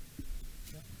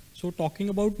 So talking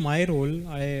about my role,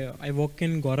 I work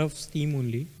in Gaurav's team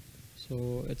only.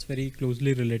 So it's very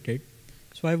closely related.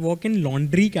 So I work in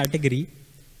laundry category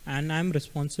and I'm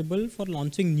responsible for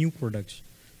launching new products.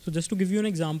 So just to give you an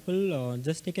example,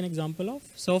 just take an example of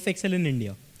Surf Excel in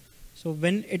India. So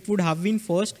when it would have been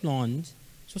first launched,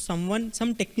 so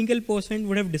some technical person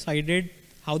would have decided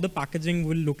how the packaging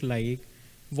will look like,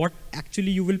 what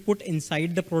actually you will put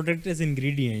inside the product as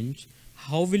ingredients,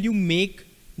 how will you make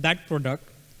that product,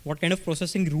 what kind of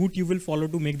processing route you will follow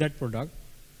to make that product,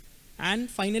 and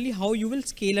finally how you will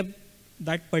scale up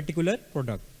that particular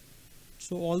product.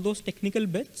 So all those technical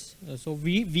bits, so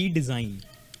we design.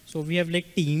 So we have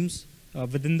like teams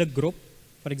within the group.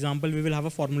 For example, we will have a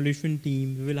formulation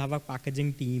team, we will have a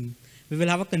packaging team, we will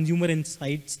have a consumer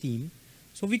insights team.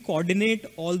 So we coordinate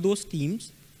all those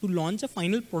teams to launch a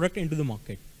final product into the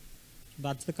market. So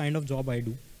that's the kind of job I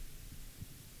do.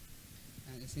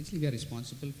 And essentially, we are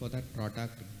responsible for that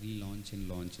product relaunch and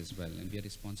launch as well, and we are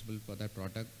responsible for that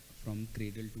product from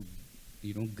cradle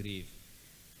to grave.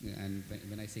 And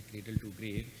when I say cradle to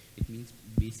grave, it means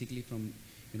basically from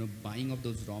buying of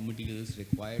those raw materials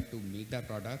required to make that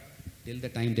product till the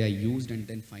time they are used and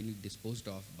then finally disposed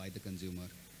of by the consumer.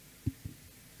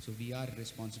 So we are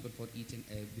responsible for each and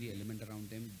every element around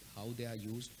them, how they are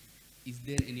used. Is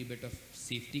there any bit of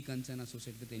safety concern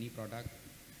associated with any product?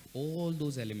 All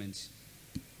those elements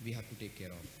we have to take care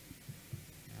of.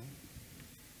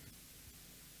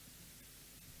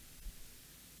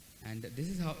 Yeah? And this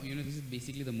is how, this is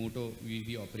basically the motto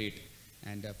we operate.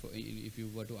 And if you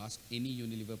were to ask any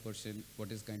Unilever person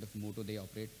what is kind of motto they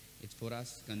operate, it's for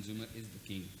us, consumer is the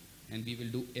king. And we will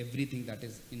do everything that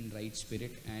is in right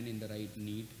spirit and in the right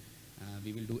need.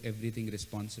 We will do everything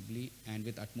responsibly and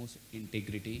with utmost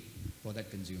integrity for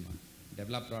that consumer.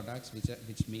 Develop products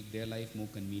which make their life more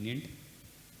convenient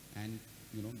and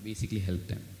basically help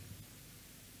them.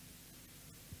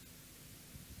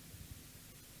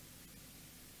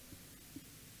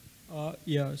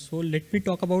 Yeah, so let me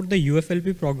talk about the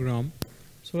UFLP program.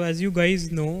 So as you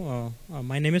guys know,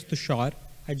 my name is Tushar.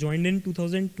 I joined in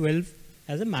 2012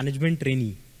 as a management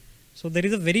trainee. So there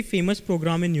is a very famous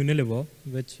program in Unilever,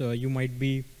 which you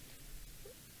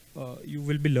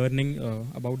will be learning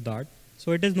about that.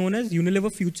 So it is known as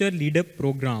Unilever Future Leader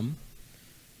Program.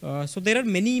 So there are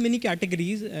many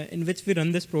categories in which we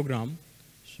run this program.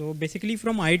 So basically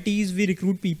from ITs, we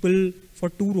recruit people for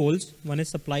two roles. One is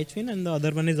supply chain and the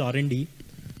other one is R&D.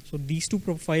 So these two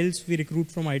profiles we recruit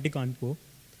from IT Kanpur.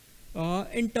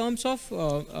 In terms of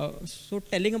so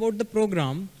telling about the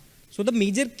program, so the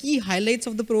major key highlights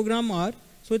of the program are,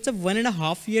 so it's a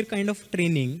 1.5 year kind of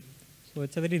training. So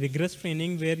it's a very rigorous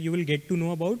training where you will get to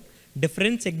know about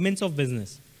different segments of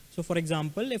business. So for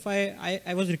example, if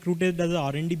I was recruited as a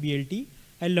R&D BLT,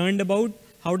 I learned about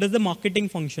how does the marketing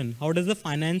function, how does the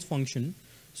finance function.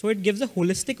 So it gives a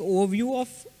holistic overview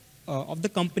of the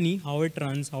company, how it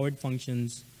runs, how it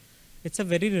functions. It's a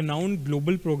very renowned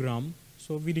global program.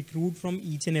 So we recruit from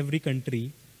each and every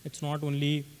country. It's not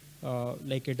only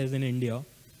like it is in India.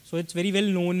 So it's very well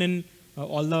known in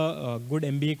all the good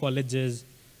MBA colleges.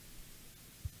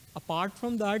 Apart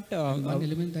from that, one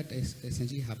element that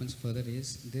essentially happens further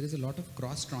is there is a lot of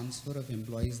cross transfer of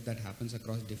employees that happens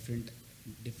across different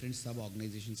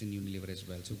sub-organizations in Unilever as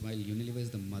well. So while Unilever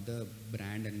is the mother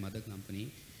brand and mother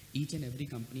company, each and every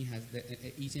company has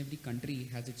each and every country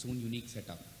has its own unique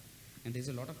setup. And there's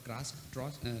a lot of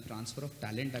transfer of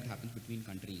talent that happens between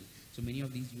countries. So many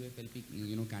of these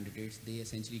UFLP candidates, they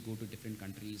essentially go to different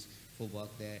countries for work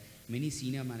there. Many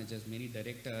senior managers, many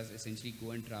directors essentially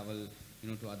go and travel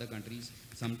to other countries,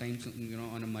 sometimes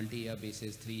on a multi-year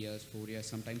basis, 3 years, 4 years,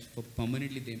 sometimes for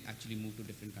permanently they actually move to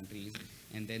different countries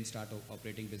and then start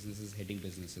operating businesses, heading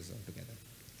businesses altogether.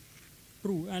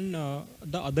 True, and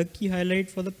the other key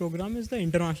highlight for the program is the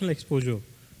international exposure.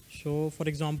 So for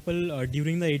example,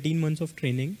 during the 18 months of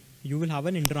training, you will have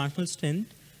an international stint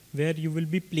where you will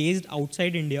be placed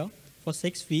outside India for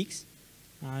 6 weeks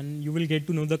and you will get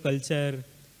to know the culture,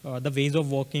 the ways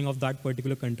of working of that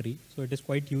particular country. So it is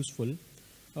quite useful.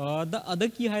 The other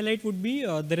key highlight would be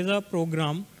there is a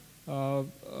program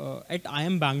at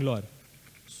IIM Bangalore.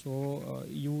 So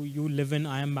you live in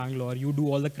IIM Bangalore, you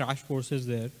do all the crash courses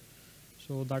there.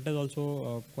 So that is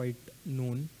also quite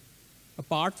known.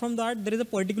 Apart from that, there is a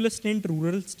particular stint,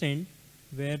 rural stint,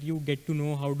 where you get to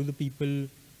know how do the people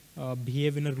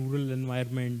behave in a rural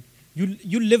environment.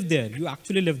 You live there, you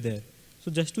actually live there. So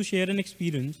just to share an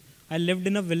experience, I lived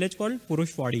in a village called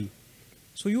Purushwadi.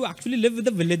 So you actually live with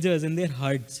the villagers in their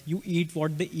huts. You eat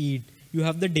what they eat. You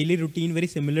have the daily routine very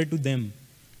similar to them.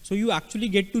 So you actually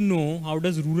get to know how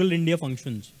does rural India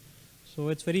functions. So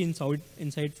it's very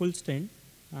insightful stint.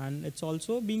 And it's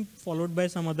also being followed by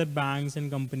some other banks and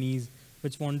companies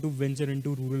which want to venture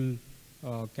into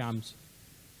rural camps.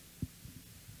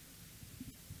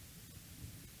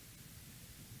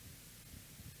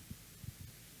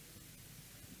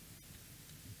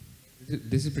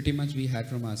 this is pretty much we had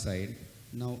from our side.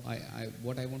 Now,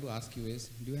 what I want to ask you is,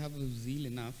 do you have zeal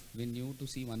enough when you to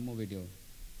see one more video?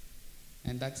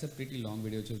 And that's a pretty long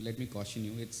video, so let me caution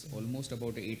you. It's almost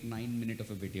about 8-9 minutes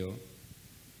of a video.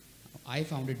 I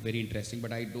found it very interesting,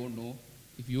 but I don't know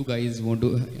if you guys want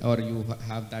to, or you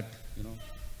have that,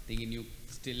 thing in you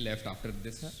still left after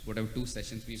this, whatever 2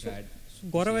 sessions we've had. So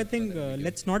Gaurav, I think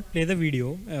let's not play the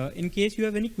video. In case you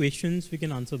have any questions, we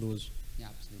can answer those. Yeah,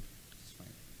 absolutely. It's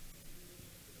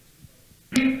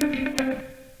fine.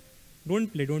 Don't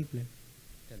play. Tell me.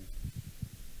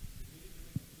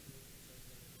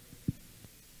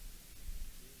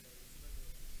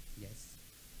 Yes.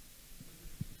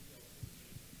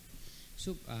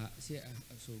 So,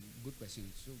 so good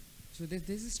question. So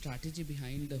there's a strategy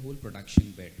behind the whole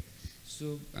production bit.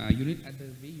 So, at the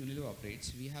way Unilever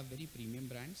operates, we have very premium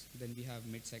brands, then we have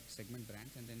mid-segment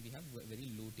brands, and then we have very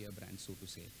low-tier brands, so to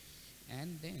say.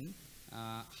 And then,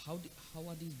 how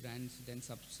are these brands then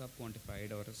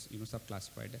sub-quantified or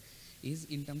sub-classified? Is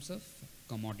in terms of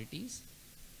commodities,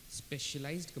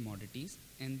 specialized commodities,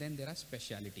 and then there are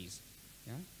specialities.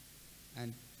 Yeah,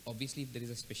 and obviously, if there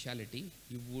is a specialty,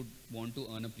 you would want to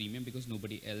earn a premium because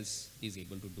nobody else is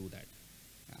able to do that.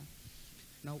 Yeah?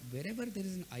 Now, wherever there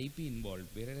is an IP involved,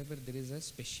 wherever there is a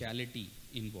specialty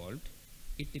involved,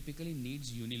 it typically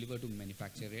needs Unilever to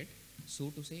manufacture it,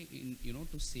 so to say,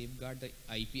 to safeguard the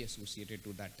IP associated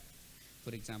to that.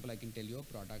 For example, I can tell you a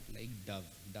product like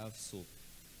Dove soap.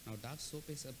 Now, Dove soap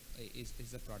is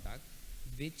a product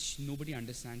which nobody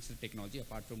understands the technology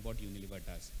apart from what Unilever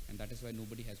does, and that is why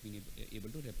nobody has been able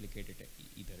to replicate it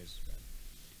either as well.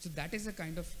 So that is a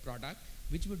kind of product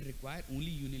which would require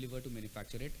only Unilever to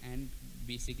manufacture it and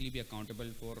basically be accountable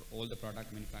for all the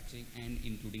product manufacturing and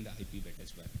including the IP bit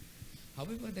as well.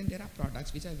 However, then there are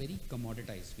products which are very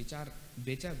commoditized, which are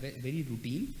very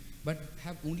routine, but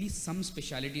have only some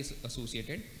specialities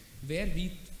associated, where we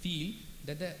feel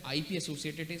that the IP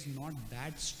associated is not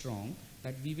that strong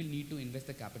that we will need to invest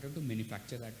the capital to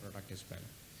manufacture that product as well.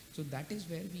 So that is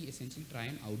where we essentially try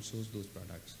and outsource those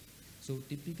products. So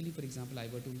typically, for example, I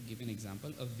were to give an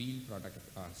example, a wheel product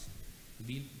of ours.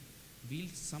 Wheel,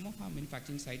 some of our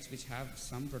manufacturing sites which have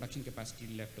some production capacity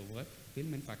left over will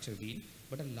manufacture wheel,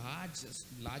 but a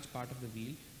large part of the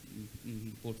wheel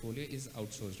portfolio is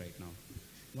outsourced right now.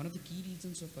 One of the key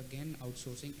reasons of, again,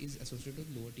 outsourcing is associated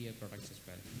with lower tier products as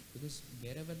well. Because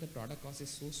wherever the product cost is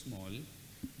so small,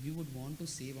 we would want to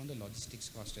save on the logistics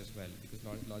cost as well, because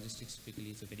logistics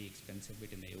typically is a very expensive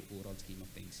bit in the overall scheme of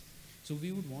things. So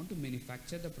we would want to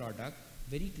manufacture the product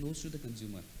very close to the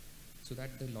consumer, so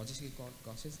that the logistics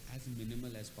cost is as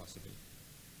minimal as possible.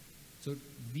 So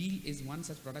wheel is one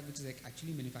such product which is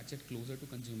actually manufactured closer to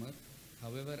consumer.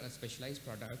 However, a specialized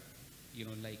product,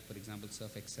 like for example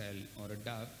Surf Excel or a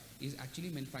Dove, is actually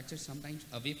manufactured sometimes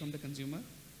away from the consumer,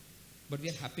 but we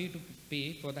are happy to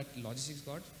pay for that logistics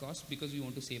cost because we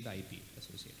want to save the IP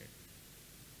associated.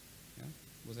 Yeah?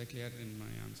 Was I clear in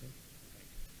my answer?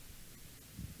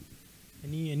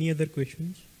 Any other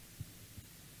questions?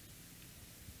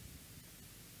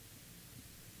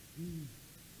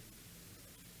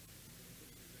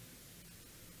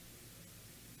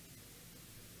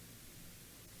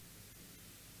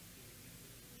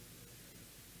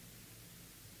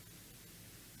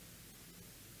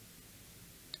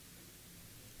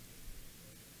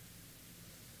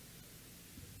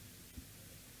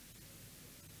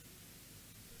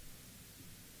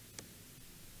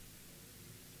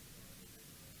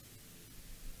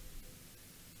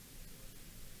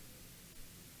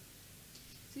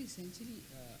 See, essentially,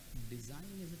 design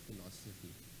is a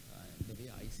philosophy. The way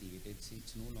I see it,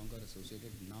 it's no longer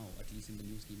associated now, at least in the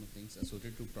new scheme of things,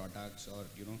 associated to products or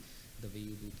the way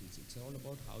you do things. It's all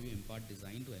about how you impart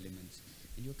design to elements.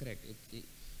 And you're correct.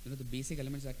 The basic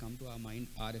elements that come to our mind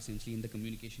are essentially in the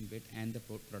communication bit and the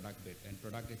product bit. And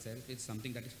product itself is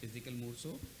something that is physical more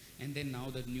so. And then now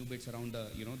the new bits around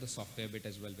the the software bit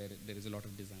as well, where there is a lot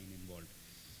of design involved.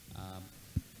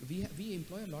 We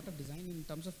employ a lot of design in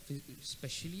terms of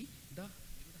especially the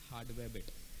hardware bit.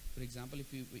 For example,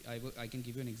 if I can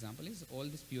give you an example, is all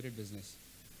this Pureit business.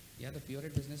 Yeah, the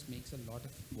Pureit business makes a lot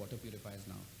of water purifiers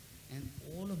now, and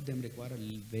all of them require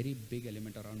a very big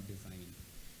element around design.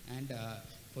 And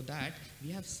for that, we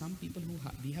have some people who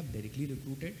we have directly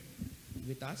recruited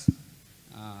with us.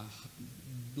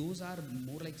 Those are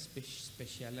more like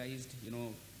specialized,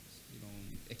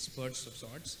 experts of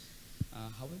sorts.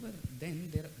 However,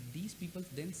 then these people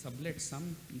then sublet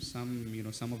some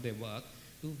of their work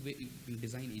to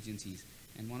design agencies,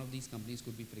 and one of these companies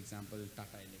could be, for example,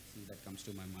 Tata Elxsi, that comes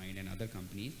to my mind, and other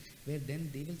companies, where then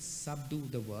they will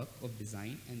subdo the work of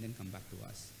design and then come back to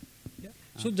us. Yeah.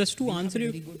 So just to We have answer a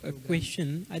your very good program.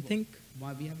 question, I think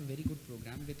We have a very good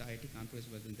program with IIT Kanpur as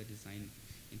well in the design.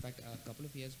 In fact, a couple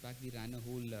of years back, we ran a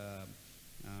whole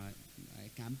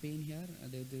campaign here.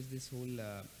 There's this whole,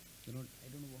 I don't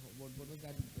know what was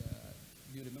that.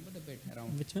 Do you remember the bit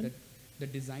around Which one? The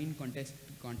design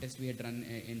contest we had run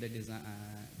in the design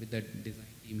with the design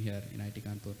team here in IIT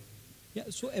Kanpur. yeah.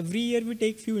 So every year we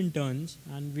take few interns,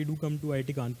 and we do come to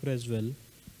IIT Kanpur as well.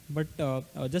 But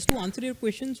just to answer your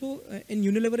question, so in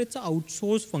Unilever it's an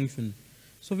outsourced function.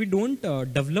 So we don't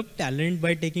develop talent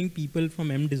by taking people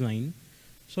from M design.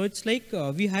 So it's like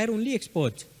we hire only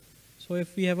experts. So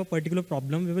if we have a particular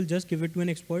problem, we will just give it to an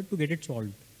expert to get it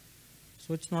solved.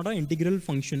 So it's not an integral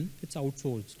function, it's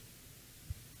outsourced.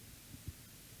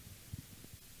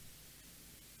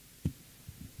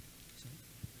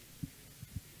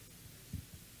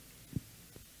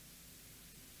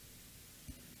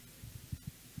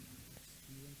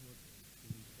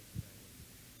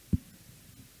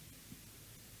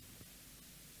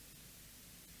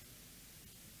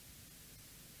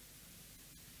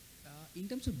 In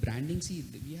terms of branding, see,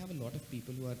 we have a lot of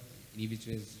people who are, in which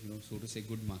ways, so to say,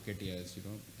 good marketeers.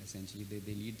 Essentially,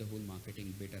 they lead the whole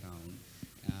marketing bit around.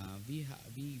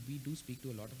 We do speak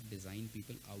to a lot of design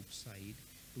people outside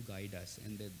to guide us,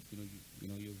 and that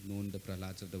you've known the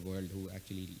Prahlads of the world who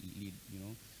actually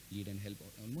lead and help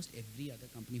almost every other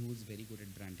company who is very good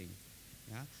at branding.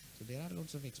 Yeah, so there are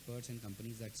lots of experts and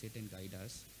companies that sit and guide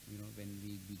us, when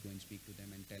we go and speak to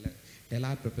them and tell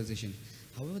our proposition.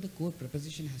 However, the core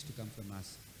proposition has to come from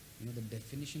us. The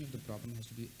definition of the problem has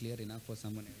to be clear enough for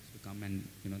someone else to come and,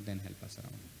 then help us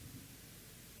around.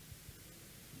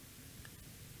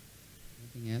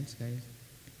 Anything else, guys?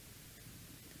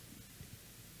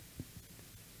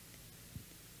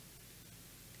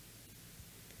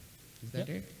 Is that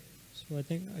it? So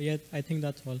I think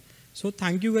that's all. So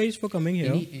thank you guys for coming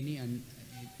here.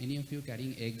 Any of you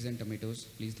carrying eggs and tomatoes,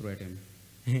 please throw at him.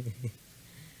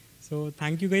 So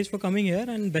thank you guys for coming here,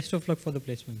 and best of luck for the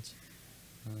placements.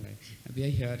 All right. We are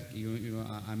here.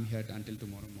 I'm here until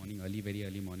tomorrow morning, very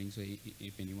early morning. So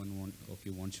if anyone of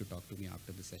you wants to talk to me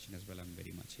after the session as well, I'm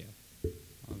very much here.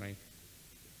 All right.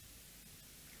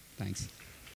 Thanks.